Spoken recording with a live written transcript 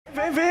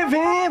Let's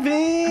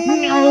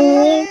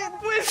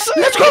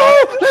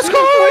go! Let's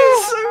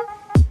go!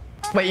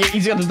 Wait,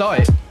 he's gonna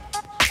die.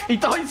 He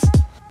dies.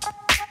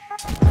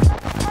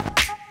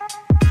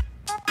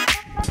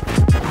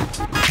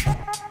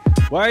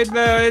 Wait,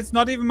 it's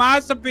not even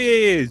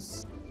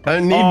masterpiece. I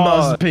don't need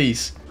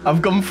masterpiece.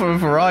 I've gone for a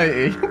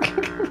variety.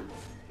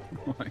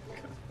 Oh my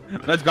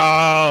God. Let's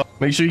go.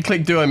 Make sure you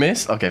click do I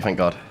miss? Okay, thank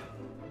God.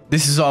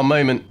 This is our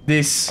moment.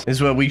 This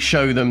is where we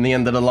show them the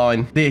end of the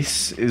line.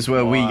 This is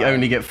where we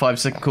only get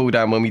 5-second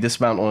cooldown when we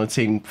dismount on a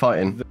team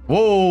fighting.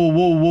 Whoa,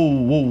 whoa, whoa,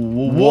 whoa,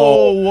 whoa,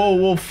 whoa, whoa,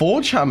 whoa.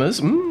 Forge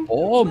hammers. Mm.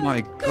 Oh my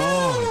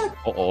God.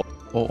 Uh-oh.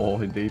 Uh-oh,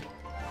 indeed.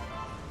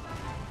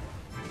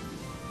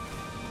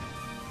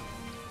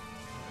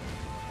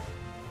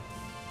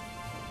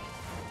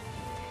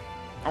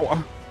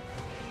 Oh,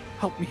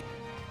 help me.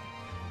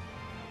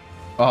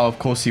 Oh, of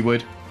course he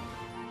would.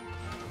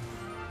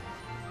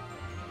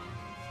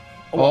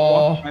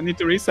 Oh, I need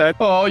to reset.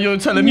 Oh, you're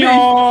telling me.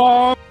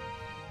 No.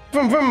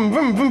 Vroom, vroom,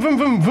 vroom, vroom, vroom,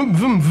 vroom, vroom,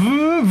 vroom,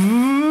 vroom,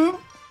 vroom.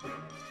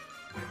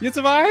 You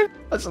survived?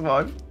 I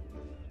survived.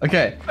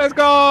 Okay. Let's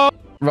go.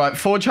 Right,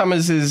 Forge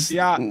Hammers is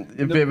a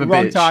bit of a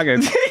wrong bitch.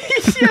 target.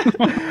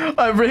 Yeah,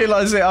 I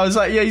realised it. I was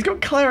like, yeah, he's got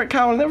Claret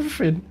Cowl and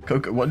everything.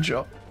 Coco one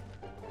shot.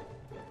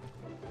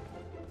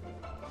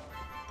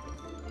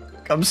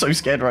 I'm so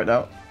scared right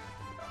now.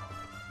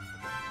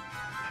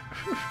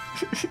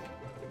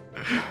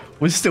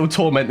 We're still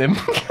tormenting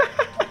him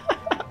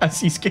as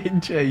he's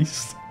getting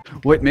chased.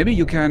 Wait, maybe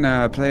you can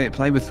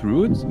play with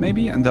roots,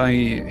 maybe, and I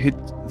hit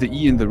the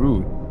E in the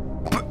root.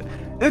 But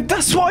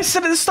that's what I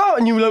said at the start,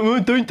 and you were like, oh,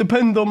 don't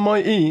depend on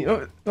my E.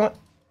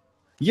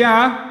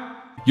 Yeah.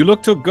 You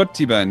look too good,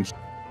 TBanj.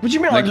 What do you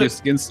mean? Like your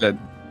skin said.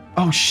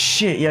 Oh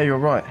shit! Yeah, you're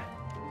right.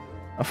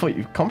 I thought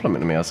you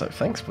complimented me. I was like,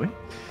 thanks, boy.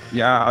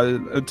 Yeah,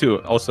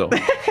 too. Also.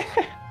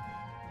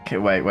 Okay,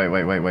 wait.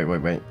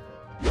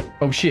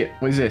 Oh shit!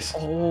 What is this?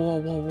 Oh,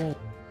 whoa.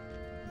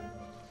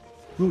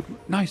 Root,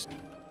 nice.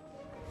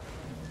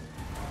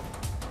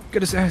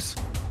 Get his ass.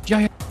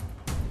 Yeah.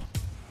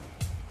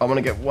 I want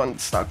to get one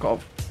stack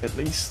off at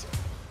least.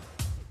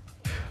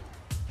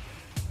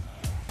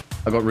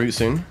 I got root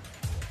soon.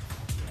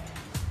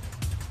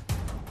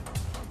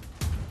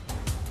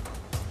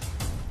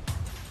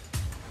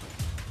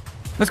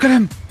 Let's get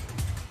him.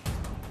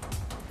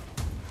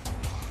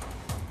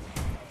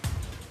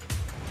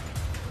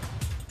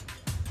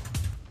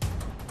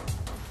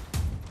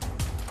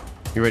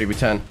 You ready? We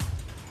 10.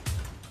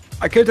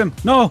 I killed him.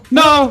 No. He's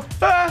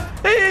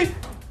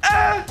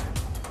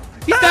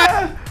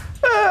dead.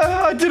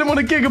 I didn't want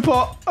a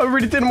gigapot. I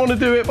really didn't want to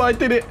do it, but I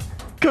did it.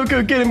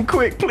 Coco, get him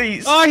quick,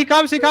 please. Oh, he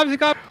comes. What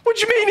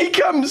do you mean he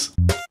comes?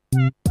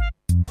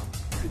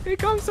 He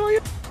comes for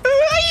you.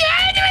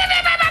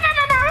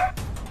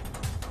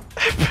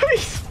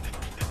 Please.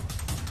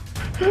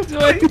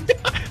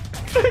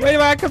 Wait,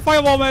 I can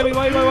fireball, maybe.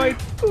 Wait.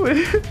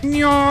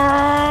 No,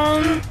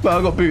 I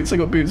got boots. We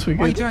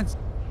Wait, good.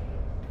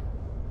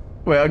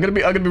 Wait, I'm gonna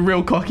be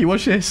real cocky.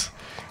 Watch this.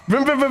 Oh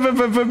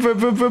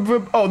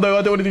no,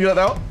 I don't want to do that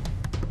now.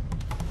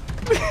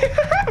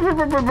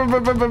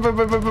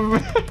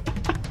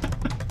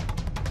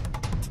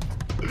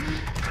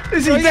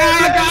 Is he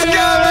dead?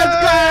 Let's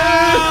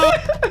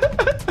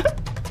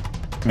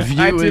go!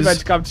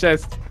 Viewers. Come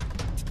chest.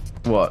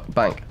 What?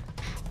 Bank.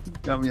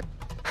 Come here.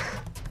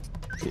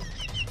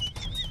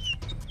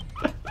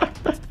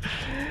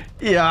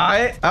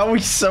 Yeah, are we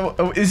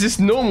so... is this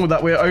normal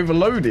that we're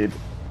overloaded?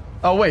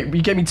 Oh, wait,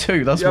 you gave me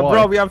 2, that's why.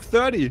 Bro, we have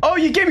 30. Oh,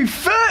 you gave me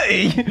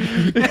 30?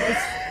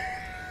 Yes.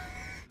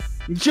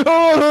 Juice!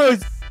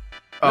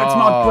 That's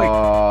not quick.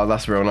 Oh,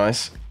 that's real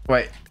nice.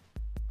 Wait.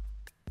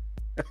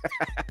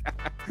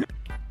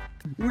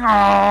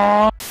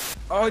 Oh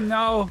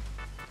no.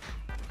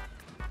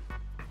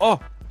 Oh,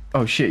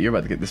 shit, you're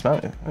about to get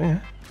dismounted. Oh, yeah.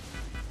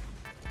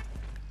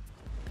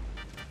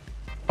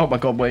 Oh, my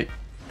God, wait.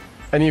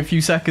 Only a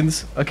few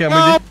seconds. Okay, I'm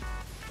ready.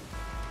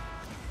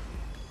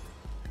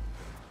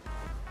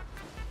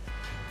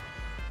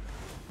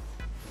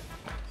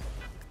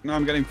 No,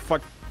 I'm getting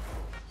fucked.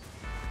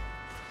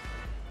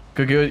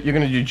 Good, you're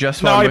gonna do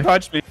just No, fine. he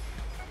punched me.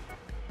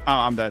 Oh,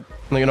 I'm dead.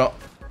 No, you're not.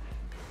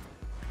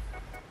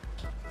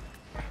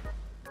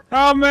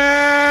 Oh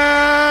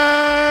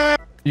man!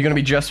 You're gonna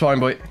be just fine,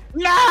 boy.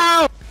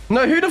 No!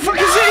 No, who the fuck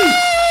is he?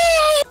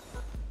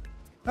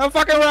 No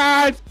fucking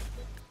right!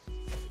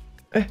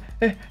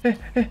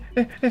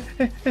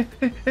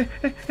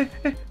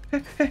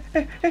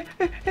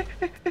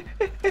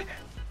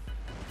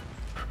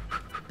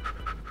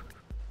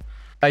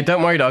 Hey,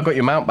 don't worry though, I got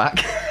your mount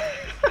back.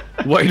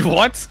 Wait,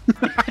 what?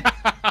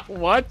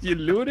 What? You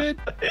looted?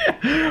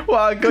 Well,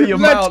 I got your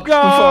mount before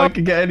I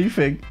could get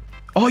anything.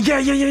 Oh,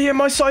 yeah,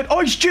 my side.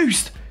 Oh, he's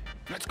juiced.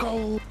 Let's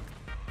go.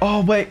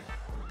 Oh, wait.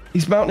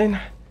 He's mounting.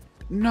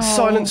 No.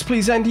 Silence,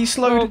 please, Andy. He's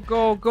slowed.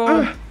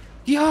 Go.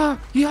 Yeah.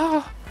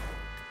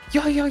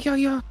 Are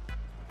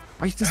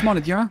you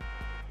dismounted, yeah?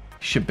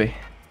 Should be.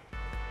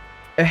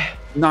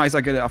 Nice,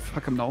 I get it. I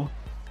fuck him now.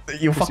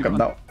 You'll fuck him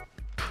now.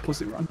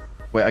 Pussy run.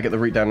 Wait, I get the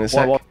root down in a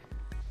sec. What?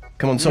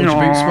 Come on, soldier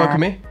boots,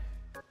 welcome me.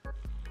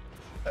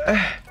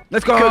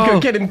 Let's go. Go,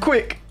 get him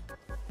quick.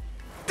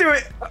 Do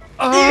it.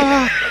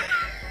 Yeah.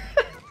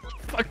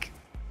 Fuck.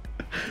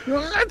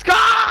 Let's go.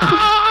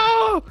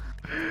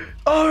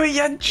 Oh, he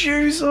had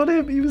juice on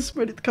him. He was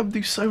ready to come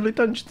do solo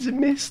dungeons and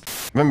missed.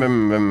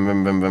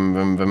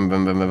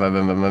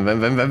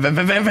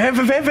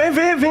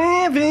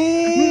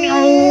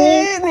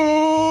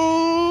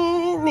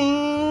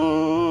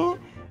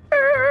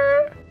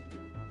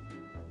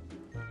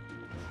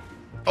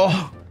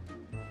 Oh.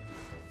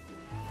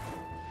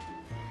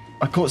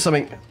 I caught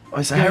something. Oh,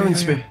 it's a heron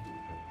spear.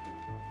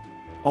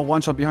 Oh,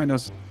 one shot behind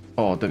us.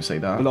 Oh, don't say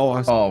that. Below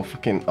us. Oh,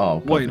 fucking. Oh,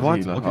 God, wait, what?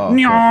 healer.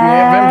 Okay.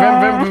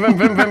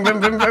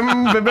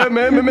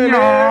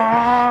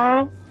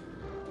 Oh,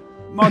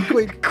 Mount,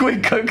 quick.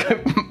 quick, go,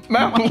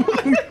 mount.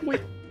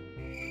 Quick.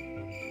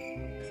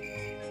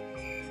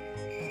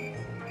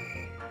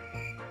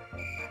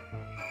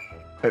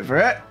 Wait for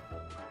it.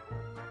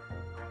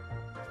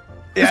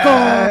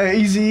 Yeah,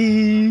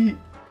 easy.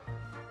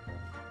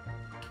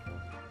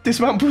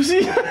 Dismount,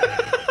 pussy.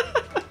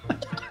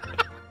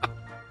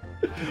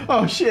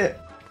 Oh shit.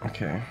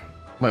 Okay.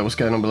 Wait, what's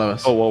going on below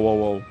us? Oh,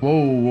 whoa.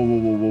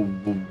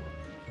 Whoa.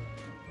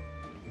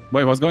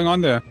 Wait, what's going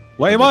on there?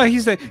 Wait, what?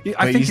 He's there.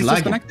 I think he's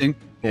lagging. disconnecting.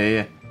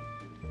 Yeah.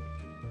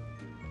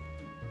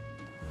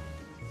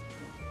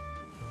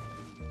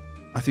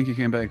 I think he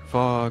came back.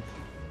 Fuck.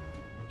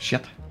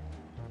 Shit.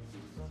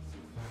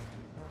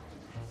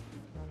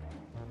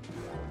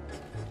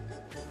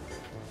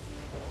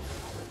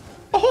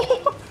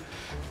 Oh!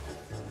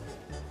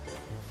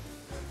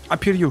 I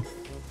peel you.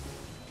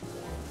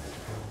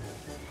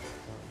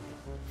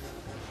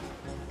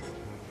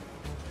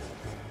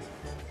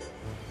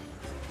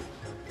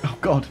 Oh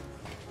god.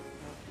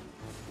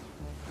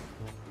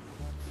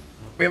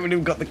 We haven't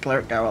even got the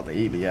cleric guy out the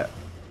healer yet.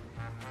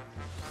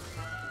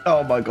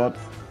 Oh my god.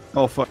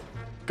 Oh, fuck.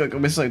 Go,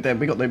 we're so dead.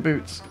 We got no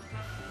boots.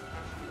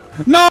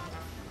 No!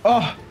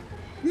 Oh!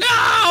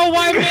 No!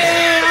 Why me?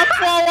 I'm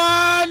for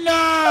one!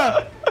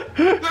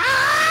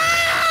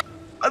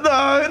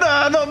 No,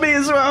 not me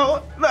as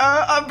well. No,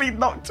 I've been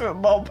knocked to a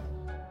mob.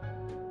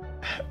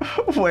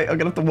 Wait, I'm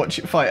gonna have to watch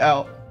it fight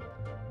out.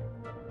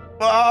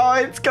 Oh,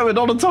 it's going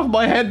on top of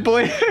my head,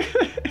 boy.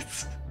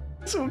 it's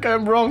all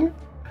going wrong.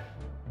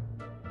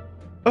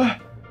 Oh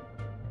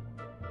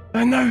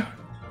no.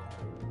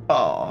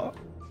 Oh.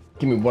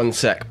 Give me 1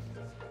 sec.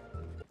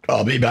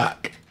 I'll be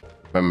back.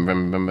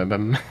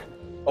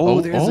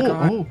 Oh, there's a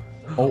guy.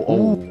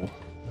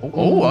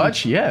 Oh,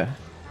 actually, yeah.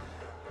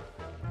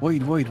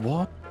 Wait,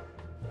 what?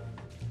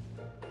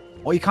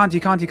 Oh, he can't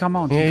mount. He can't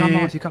mount.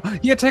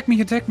 He attacked me.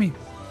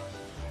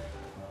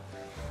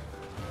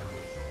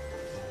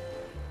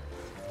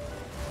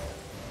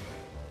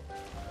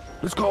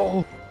 Let's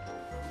go.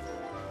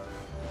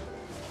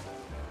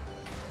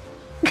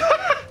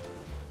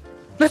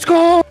 Let's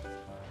go.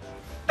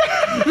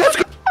 Let's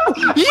go.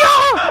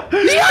 Yeah.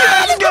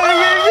 Let's go,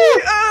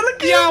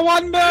 baby. Yeah,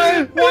 1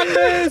 mil,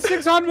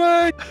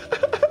 600.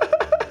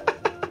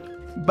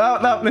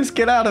 About that, let's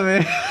get out of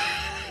here.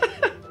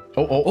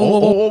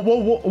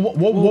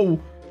 Whoa.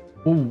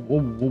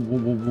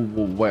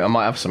 Wait, I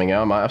might have something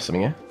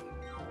here.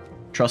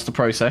 Trust the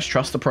process. Yeah.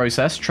 Trust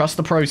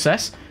the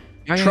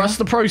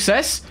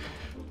process.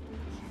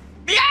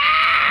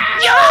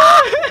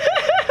 Yeah!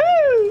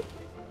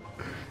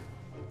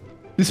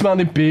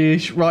 Dismounted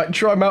bitch. Right,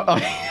 try him out.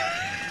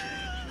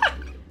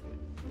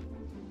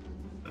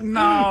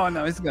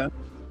 No, it's gone.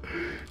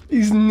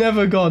 He's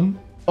never gone.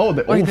 Oh,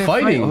 they're all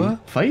fighting.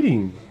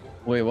 Fighting.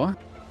 Wait, what?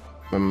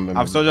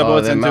 I've soldier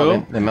bullets in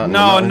too.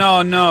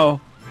 No.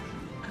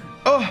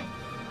 Oh!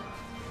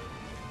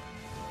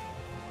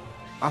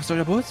 I've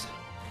soldier bullets?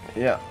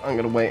 Yeah, I'm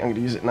gonna wait. I'm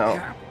gonna use it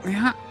now.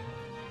 Yeah.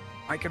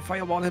 I can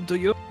fireball him to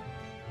you.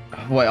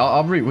 Wait,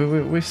 I'll root.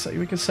 We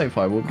can save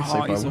fireball.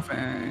 He's so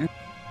fast.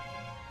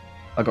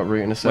 I got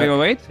root in a sec.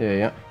 Wait.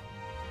 Yeah.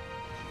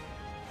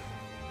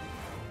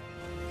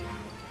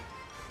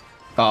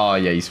 Oh,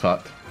 yeah, he's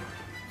fucked.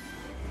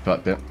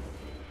 Fucked it.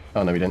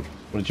 Oh, no, he didn't.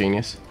 What a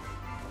genius.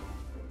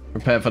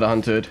 Prepare for the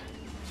hunted.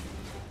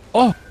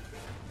 Oh!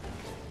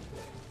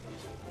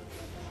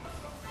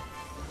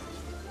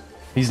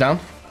 He's down.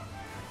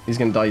 He's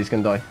gonna die.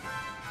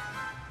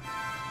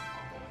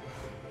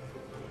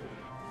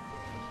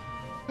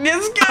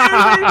 Let's go,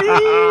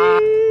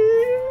 baby!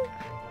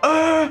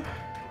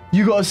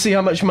 You gotta see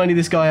how much money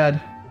this guy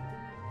had.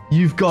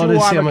 You've gotta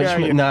see how much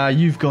money. Nah,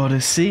 you've gotta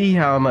see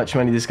how much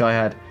money this guy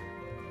had.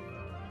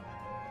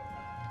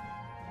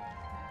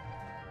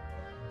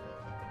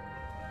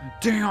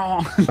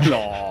 Damn!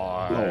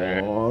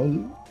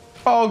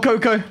 Oh,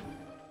 Coco,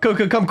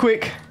 come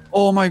quick!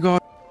 Oh my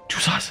god!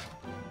 Jesus!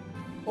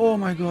 Oh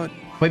my god!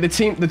 Wait, the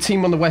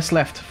team on the west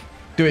left.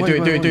 Do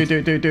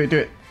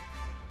it.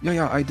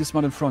 Yeah, I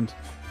dismount in front.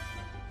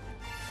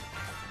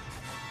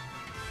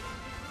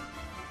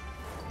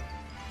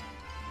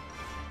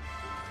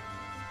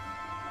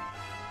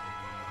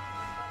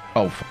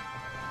 Oh,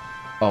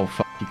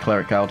 fuck, you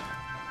cleric out.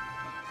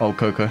 Oh,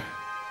 Coco.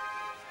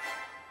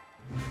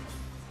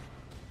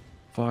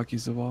 fuck, he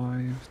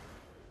survived.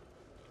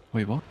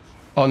 Wait, what?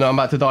 Oh no, I'm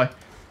about to die.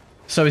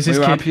 So is this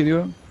Wait, kid. up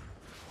here,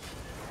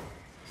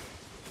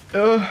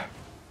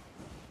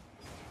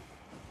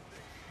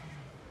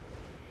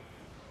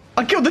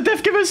 I killed the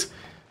death givers.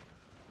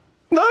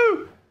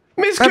 No,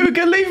 Miss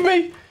Cougar, leave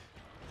me.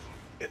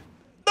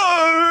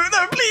 No,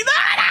 no, please.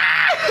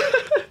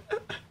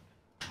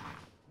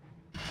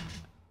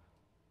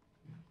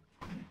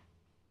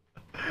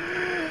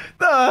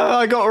 No,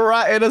 I got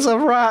ratted as a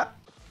rat.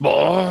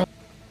 Don't.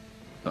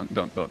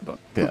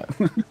 Yeah.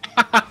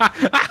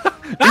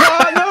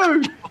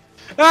 No.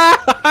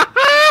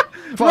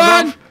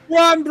 Run,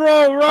 run,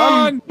 bro,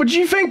 run. What do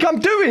you think I'm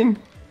doing?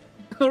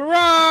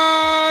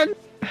 Run.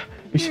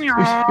 Wait, Wait,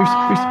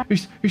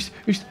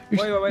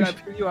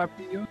 I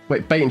feel you.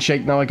 Wait, bait and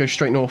shake. Now I go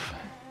straight north.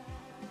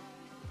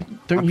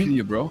 Don't I you? feel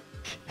you, bro.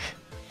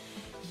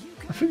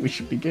 I think we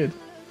should be good.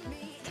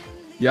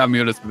 Yeah,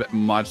 Mule is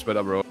much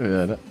better, bro.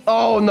 Yeah.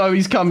 Oh no,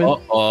 he's coming.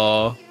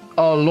 Oh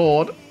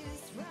Lord.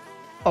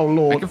 Oh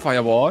Lord. Make a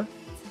firewall.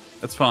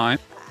 That's fine.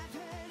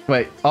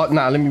 Wait. Oh,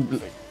 nah. Let me.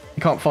 You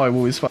can't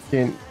firewall his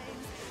fucking.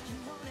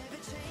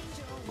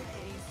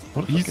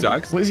 What He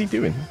sucks. What is he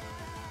doing?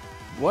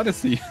 What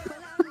is he?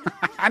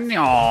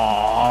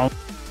 No.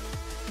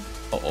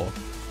 Uh-oh.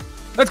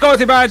 Let's go,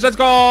 TBanj. Let's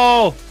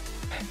go.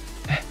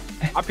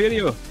 Up here,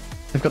 you.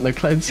 They've got no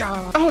clothes.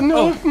 Yeah. Oh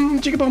no.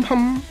 Jigabum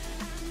hum.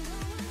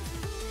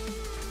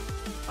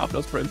 Up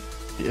no sprint.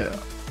 Yeah.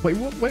 Wait.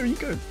 What? Where are you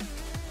going?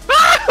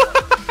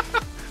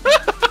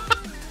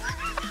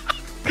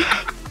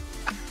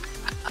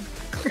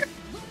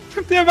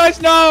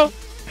 TBanj, no.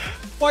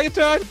 Why you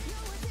turn?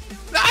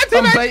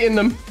 I'm baiting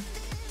them.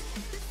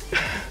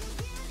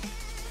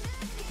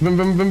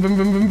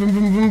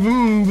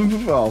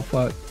 Oh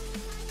fuck.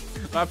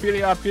 Up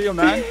here,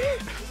 man.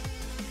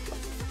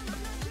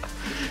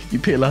 You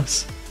peel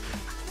us.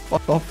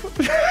 Fuck off.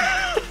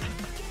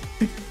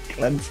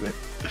 Cleanse it.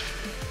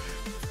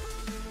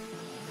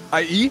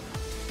 IE?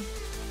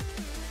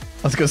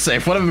 I was gonna say,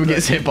 if one of them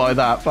gets hit by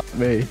that, fuck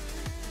me.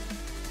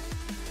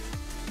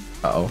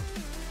 Uh-oh.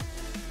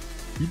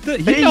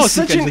 He's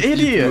such an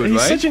idiot.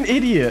 He's such an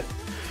idiot.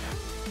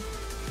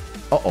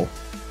 Uh-oh.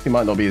 He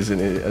might not be as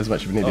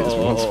much of an idiot as we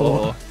once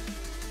thought.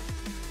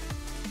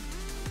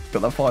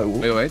 Got that firewall.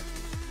 Wait.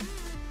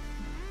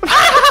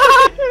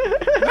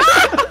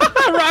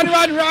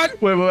 Run!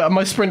 Wait,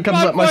 my sprint comes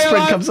up. My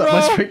sprint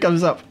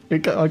comes up. I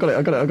got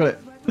it.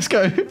 Let's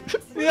go.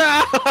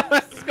 Yeah,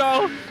 let's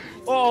go.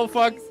 Oh,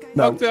 fuck.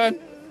 No. Turn.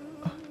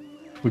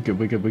 We're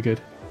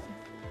good.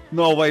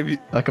 No way.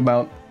 I can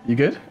mount. You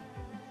good?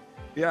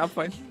 Yeah, I'm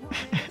fine.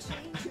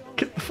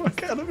 Get the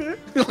fuck out of here.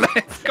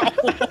 Let's go.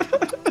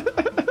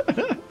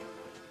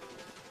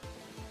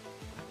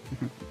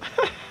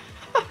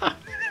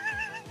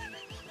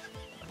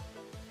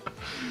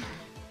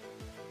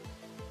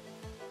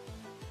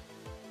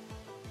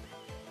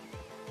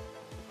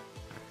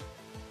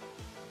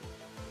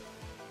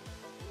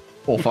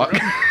 Oh, fuck.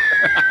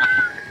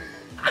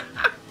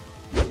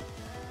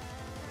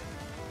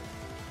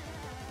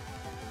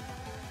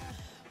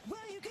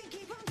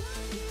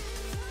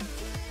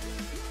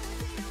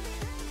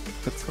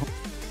 Let's go.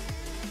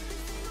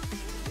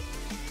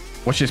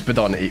 Watch this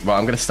Badon eat. Well,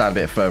 I'm gonna stand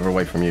a bit further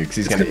away from you because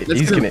he's gonna.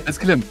 Let's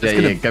kill him.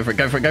 Yeah. Go for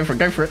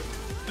it.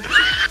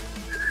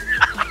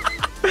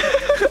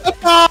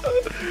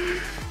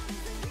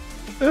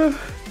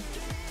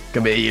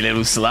 Come here, you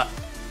little slut.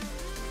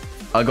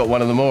 I got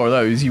one of the more of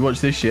those. You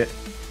watch this shit.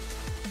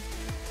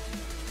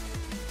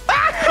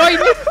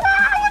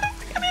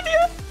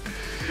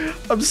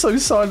 I'm so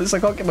silenced. I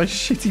can't get my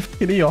shitty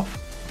fucking E off.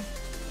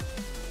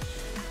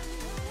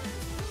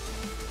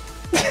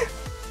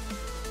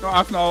 No, I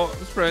have no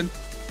sprint.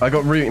 I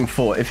got rooting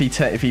for if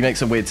he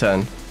makes a weird turn.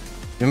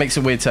 If he makes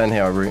a weird turn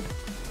here, I root.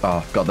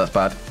 Oh god, that's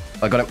bad.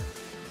 I got him.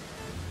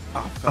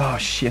 Oh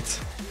shit.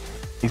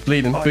 He's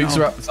bleeding. Boots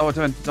are up. It's our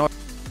turn.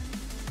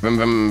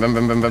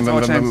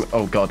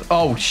 Oh god.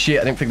 Oh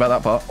shit, I didn't think about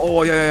that part.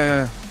 Oh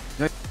yeah.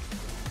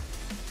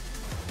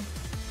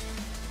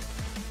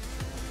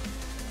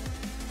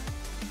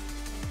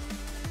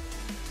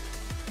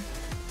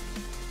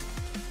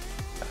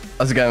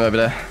 How's it going over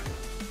there?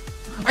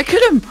 I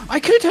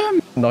killed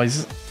him.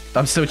 Nice.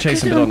 I'm still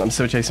chasing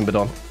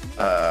Badon.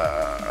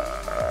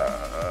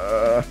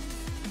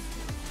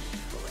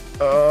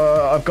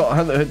 I've got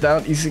Hunter Hood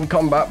down. He's in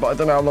combat, but I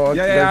don't know how long.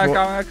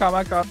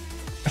 I come.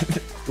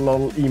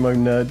 Lol, emo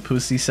nerd,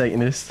 pussy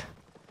satanist.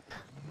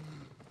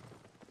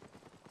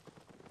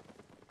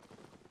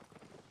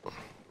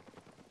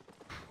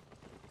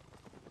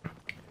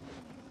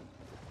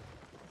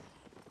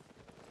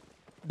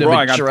 The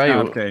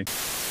betrayal. Okay.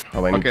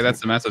 Oh, Okay, that's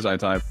the message I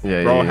type.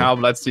 Yeah, Bro, yeah. help,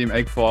 let's team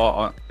egg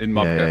 4 in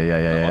mob cam.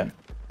 Yeah.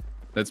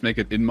 Let's make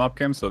it in mob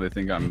cam so they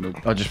think I'm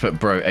noob. I'll just put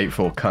bro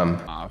 84 come.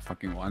 Ah,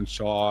 fucking one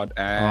shot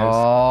ass.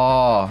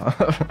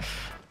 Oh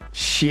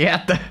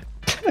shit.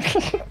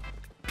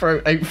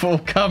 Bro 84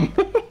 come.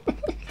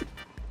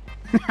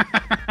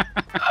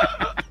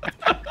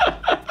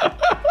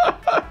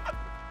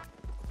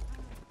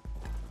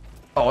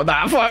 Oh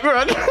that fuck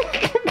run.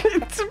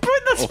 Put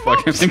the Oh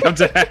fuck! I think I'm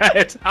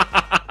dead.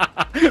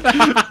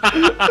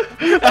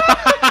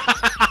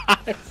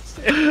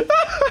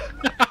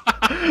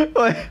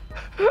 Wait.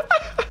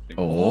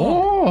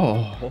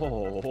 Oh.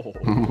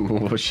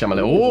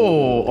 Shamalay.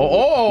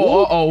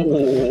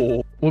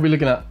 Oh. What are we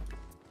looking at?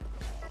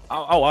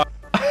 Oh.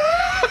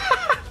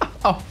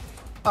 Oh.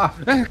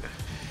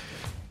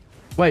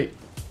 Wait.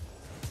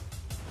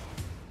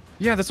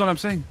 Yeah, that's what I'm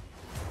saying.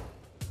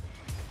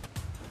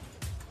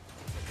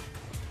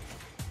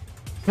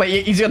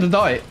 Wait, he's gonna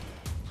die.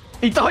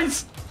 He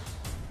dies.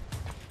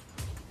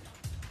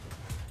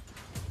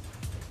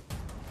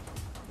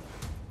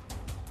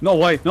 No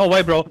way, bro. No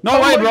way,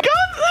 bro.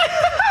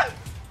 God.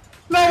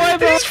 No way,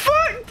 bro. He's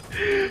fucked.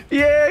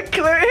 Yeah,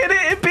 Claire hit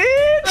it,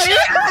 bitch.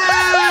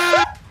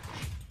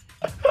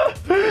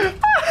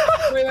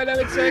 Wait, let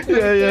me check.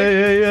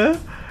 Yeah.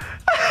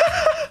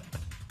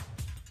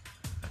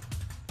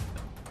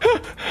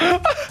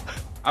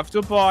 I have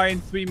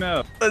 2.3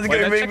 mil. Let's go,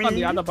 Let's check baby. on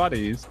the other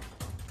bodies.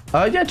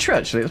 Yeah, true,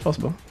 actually, it's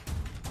possible.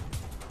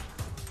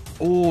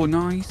 Oh,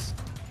 nice.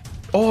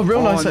 Oh,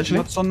 real nice, actually.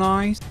 Not so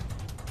nice.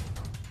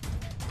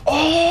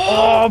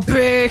 Oh,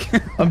 big.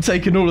 I'm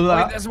taking all of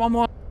that. Wait, there's one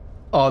more.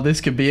 Oh, this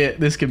could be it.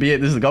 This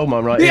is the gold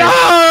mine right here.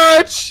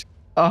 Arch!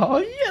 Oh,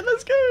 yeah,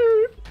 let's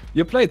go.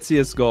 You played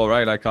CSGO,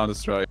 right? Like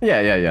Counter-Strike.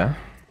 Yeah.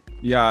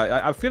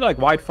 Yeah, I feel like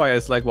wildfire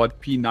is like what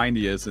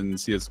P90 is in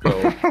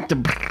CSGO.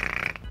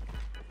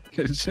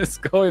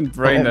 Just go and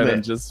brain it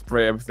and just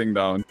spray everything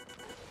down.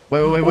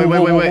 Wait.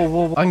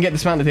 Whoa. I can get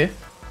dismounted here.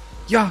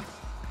 Yeah.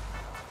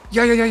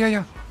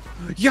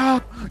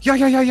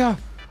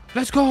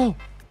 Let's go.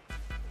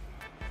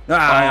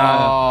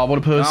 Oh, what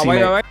a pussy,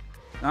 mate. Wait.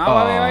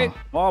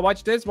 Oh,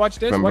 watch this. But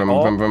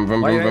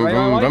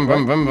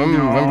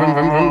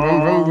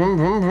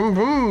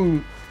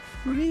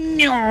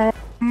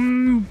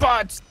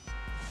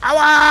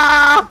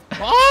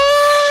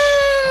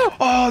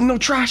Oh, no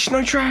trash.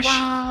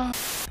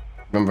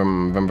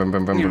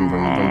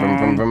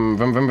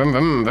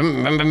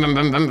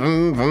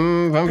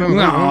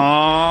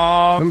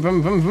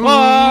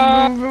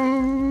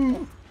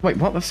 Wait,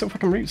 what? That still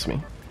fucking roots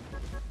me.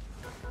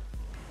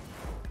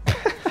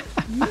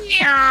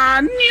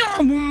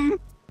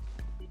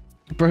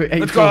 Bro, 8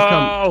 Let's 12, go.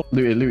 come.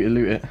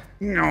 Loot it.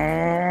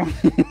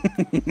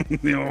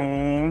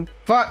 No.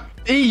 Fuck.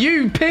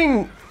 EU,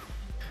 ping.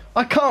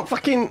 I can't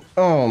fucking...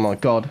 Oh, my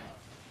God.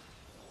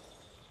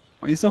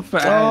 Why are you so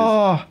fast?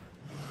 Oh.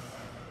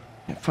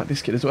 Yeah, fuck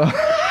this kid as well.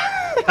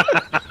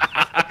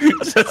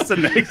 Just the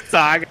next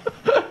target.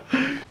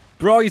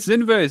 Bro, he's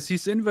inverse.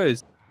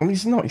 Well,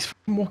 he's not. He's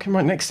fucking walking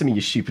right next to me, you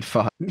stupid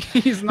fuck.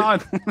 He's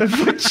not.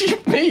 What do you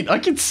mean? I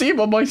can see him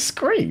on my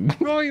screen.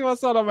 Bro, he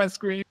was not on my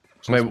screen.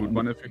 Wait,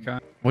 one if you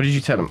can. what did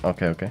you tell him?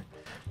 Okay.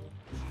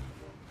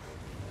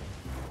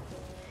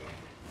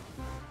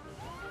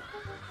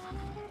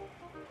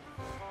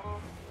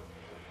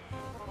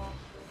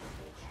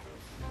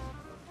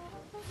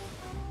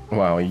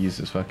 Wow, he used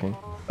his fucking...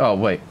 Oh,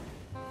 wait.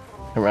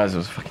 I didn't realize there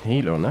was a fucking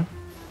healer on there.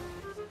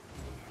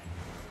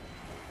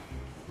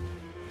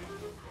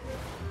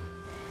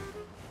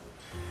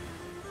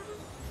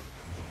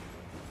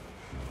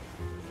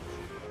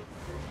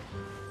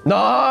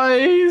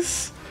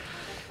 Nice!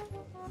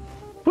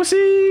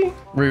 Pussy!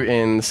 Route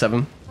in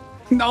 7.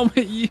 No,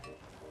 mate.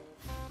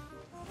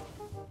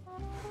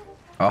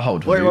 I'll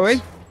hold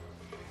Wait.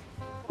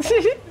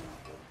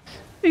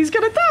 He's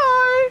gonna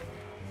die!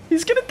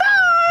 Let's go!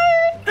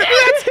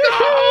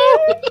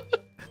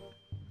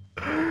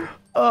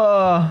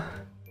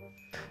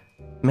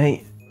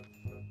 Mate.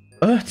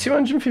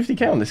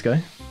 250k on this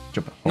guy.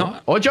 Jump. No.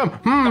 Oh,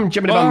 jump!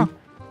 Jump bum.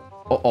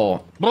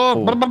 Oh.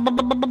 Oh,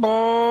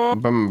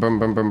 Bum.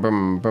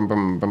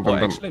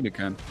 actually, we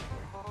can.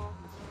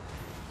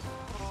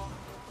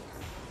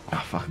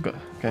 Oh, fuck. I got...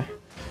 Okay.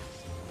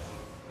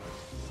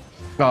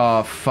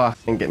 Oh, fuck.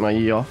 I didn't get my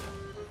E off.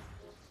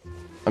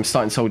 I'm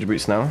starting soldier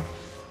boots now.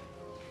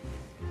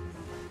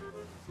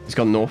 He's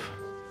gone north.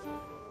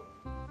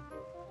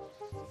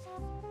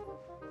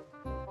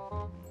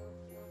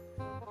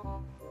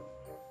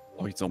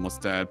 Oh, he's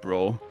almost dead,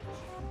 bro.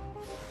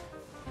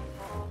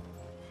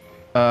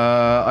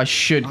 I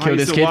should kill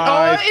this kid.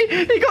 Oh,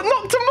 he got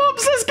knocked to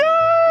mobs. Let's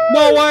go!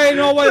 No way.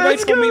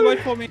 Let's Wait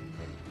for me.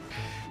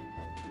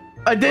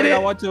 I did it. I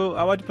want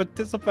to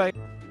participate.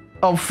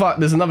 Oh, fuck.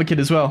 There's another kid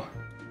as well.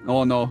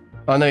 Oh, no.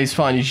 Oh, no, he's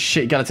fine. He's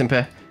shit skeleton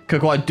pair.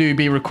 Coco, I do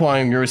be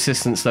requiring your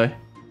assistance, though.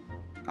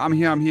 I'm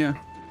here.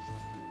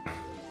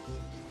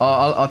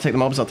 I'll take the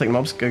mobs.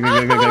 Go.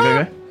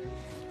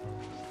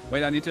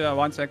 Wait, I need to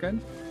 1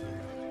 second.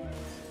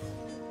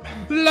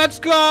 Let's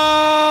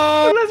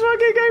go! Let's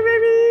fucking go,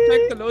 baby!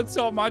 Take the loot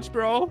so much,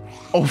 bro.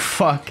 Oh,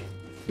 fuck.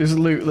 There's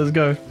loot. Let's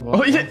go.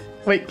 Oh, yeah.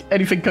 Wait.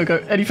 Anything,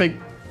 Coco.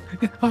 Anything.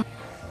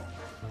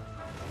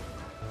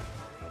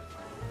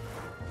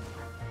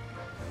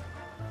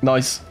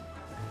 Nice.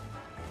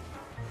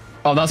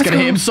 Oh, that's going to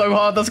hit him so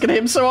hard.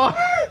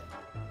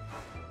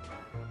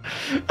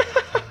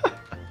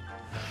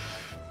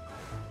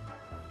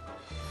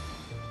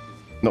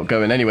 Not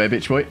going anywhere,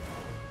 bitch boy.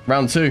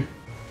 Round 2.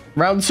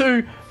 Round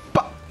 2.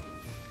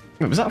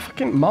 Wait, was that a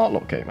fucking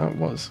Martlock game? Oh, it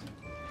was.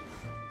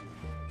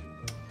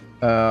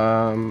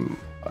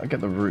 I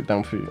get the route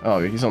down for you. Oh,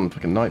 he's on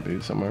fucking night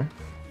boot somewhere.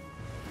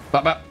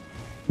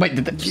 Wait,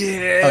 did that?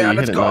 Yeah, oh, you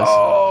let's hit it,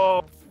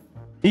 go. Nice.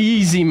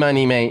 Easy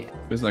money, mate.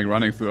 It's like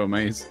running through a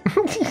maze.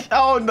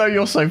 Oh no,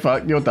 you're so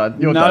fucked. You're done.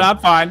 You're no, done. I'm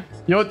fine.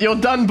 You're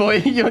done, boy.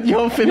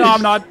 You're finished. No,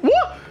 I'm not.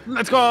 What?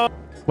 Let's go.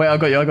 Wait, I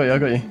got you. There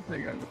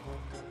you go.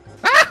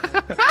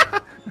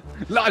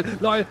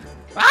 Lol.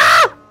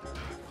 Ah!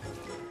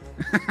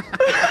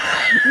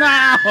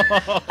 No.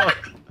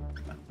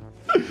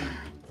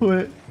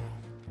 What?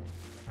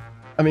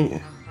 I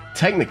mean,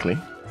 technically.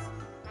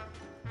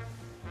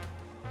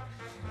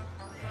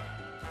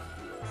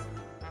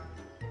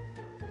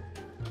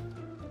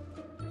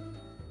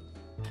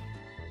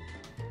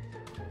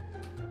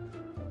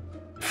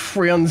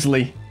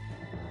 Friendly.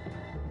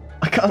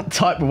 I can't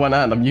type with one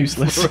hand, I'm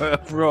useless.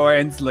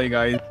 Friendly,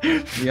 guys.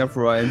 We are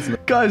friendly.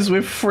 Guys,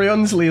 we're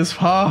friendly as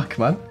fuck,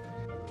 man.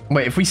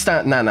 Wait, if we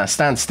stand... Nah,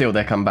 stand still,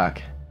 they come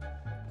back.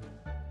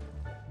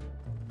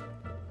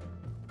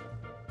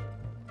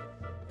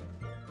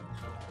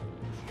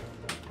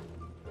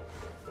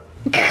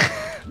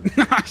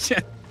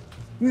 Shit.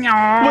 Wait,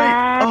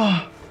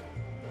 oh.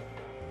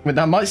 Wait,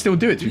 that might still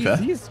do it, to be fair.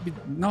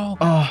 No.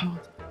 Oh,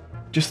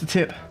 just the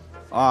tip.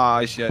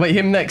 Ah, shit. Wait,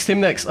 him next.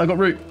 I got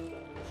root.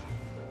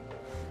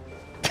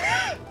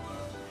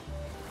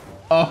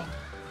 Oh,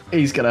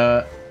 he's gonna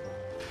hurt.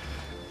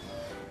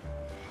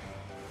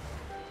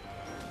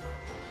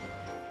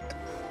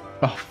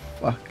 Oh,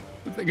 fuck.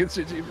 I think it's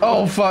GG, bro.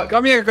 Oh, fuck.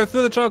 Come here, go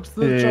through the truck.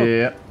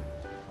 Yeah.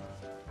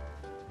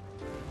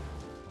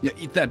 Yeah,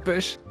 eat that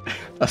bush.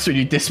 That's when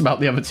you dismount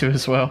the other two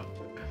as well.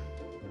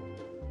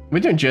 We're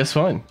doing just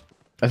fine.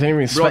 I didn't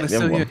even expect the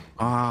other one.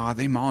 Ah,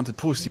 they mounted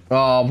pussy.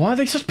 Oh, why are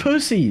they such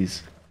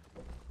pussies?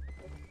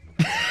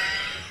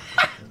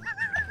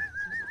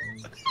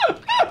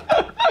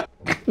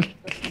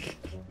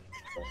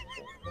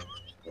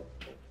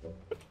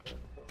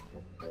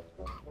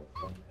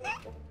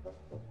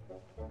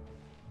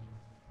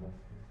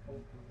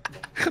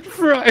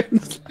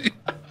 Friendly.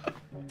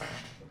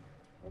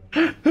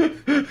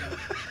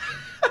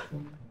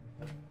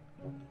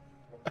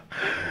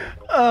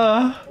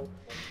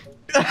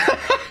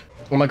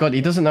 Oh my god,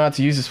 he doesn't know how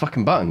to use his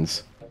fucking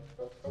buttons.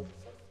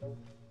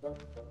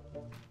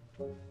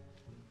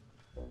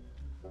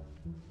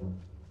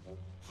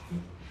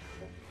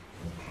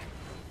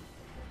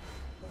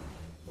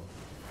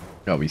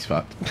 Oh, he's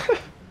fucked.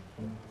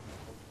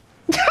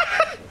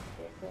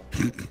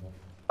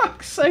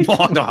 Fuck's sake.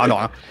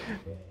 No.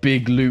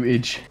 Big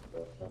lootage.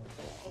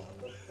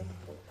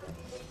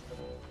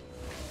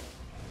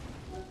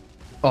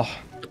 Oh.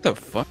 What the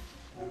fuck?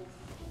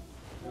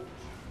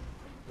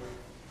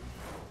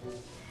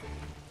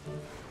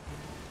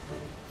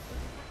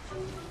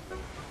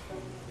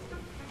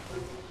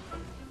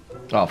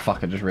 Oh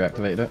fuck, I just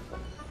reactivated it.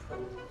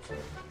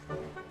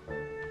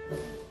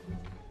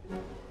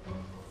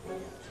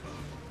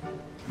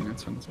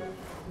 That's fine.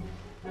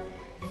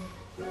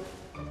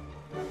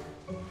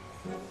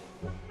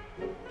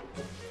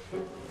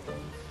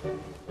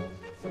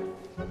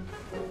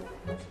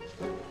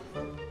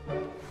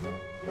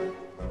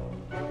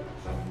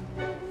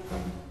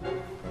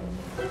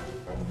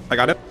 I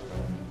got it.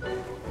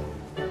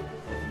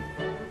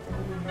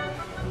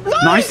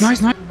 Nice.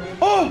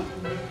 Oh!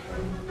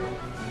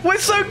 We're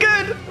so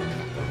good!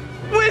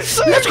 We're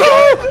so Let's good!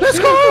 go! Let's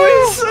go!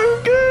 We're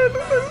so good!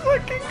 Let's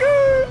fucking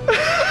go!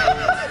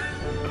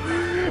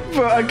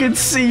 But I could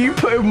see you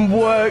putting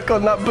work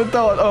on that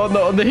badon. Oh,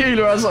 not on the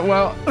healer. I was like,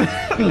 well,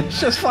 let's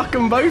just fuck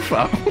them both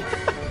up.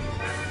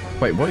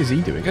 Wait, what is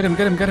he doing? Get him. What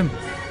do you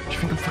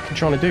think I'm fucking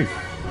trying to do?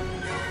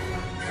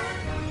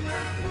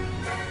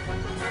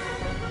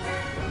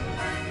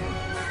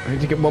 I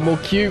need to get one more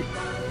cue.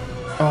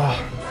 Oh.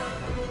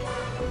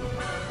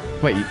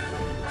 Wait.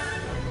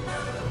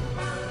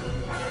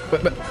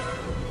 But.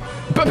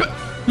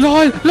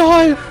 Lie.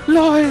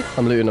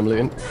 I'm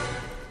looting.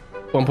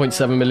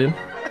 1.7 million.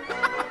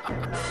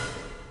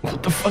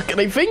 What the fuck are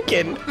they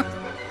thinking?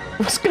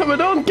 What's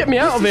going on? Get me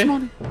out of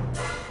here.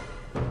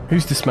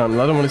 Who's dismounting?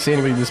 I don't want to see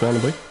anybody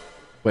dismounting, boy.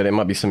 Wait, there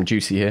might be some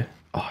juicy here.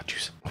 Oh,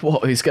 juice.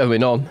 What is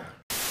going on?